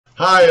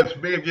Hi, it's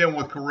me again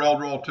with Corel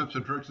Draw Tips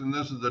and Tricks, and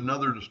this is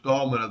another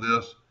installment of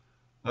this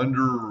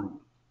under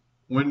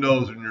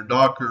Windows and your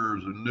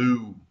Dockers, a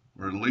new,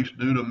 or at least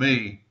new to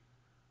me,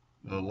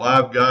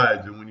 live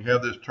guides. And when you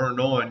have this turned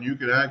on, you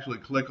can actually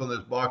click on this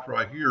box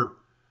right here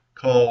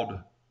called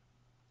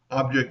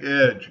Object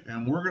Edge,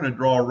 and we're going to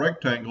draw a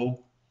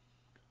rectangle,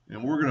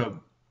 and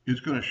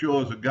it's going to show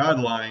us a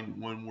guideline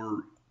when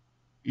we're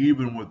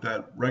even with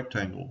that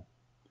rectangle.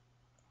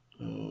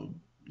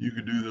 You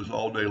could do this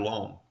all day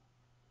long.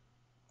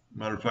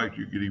 Matter of fact,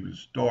 you could even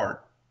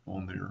start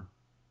on there.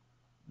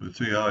 But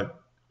see how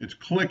it's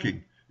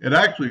clicking. It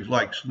actually is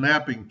like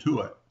snapping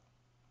to it.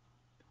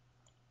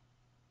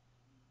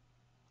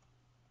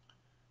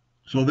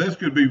 So this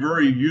could be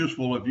very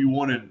useful if you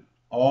wanted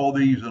all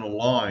these in a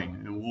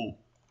line. And we'll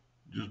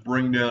just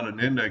bring down an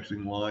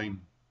indexing line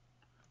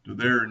to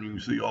there, and you can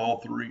see all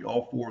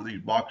four of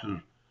these boxes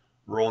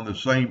are on the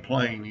same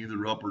plane,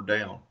 either up or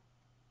down.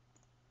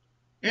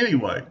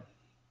 Anyway,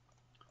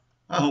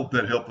 I hope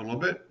that helped a little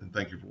bit, and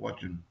thank you for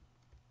watching.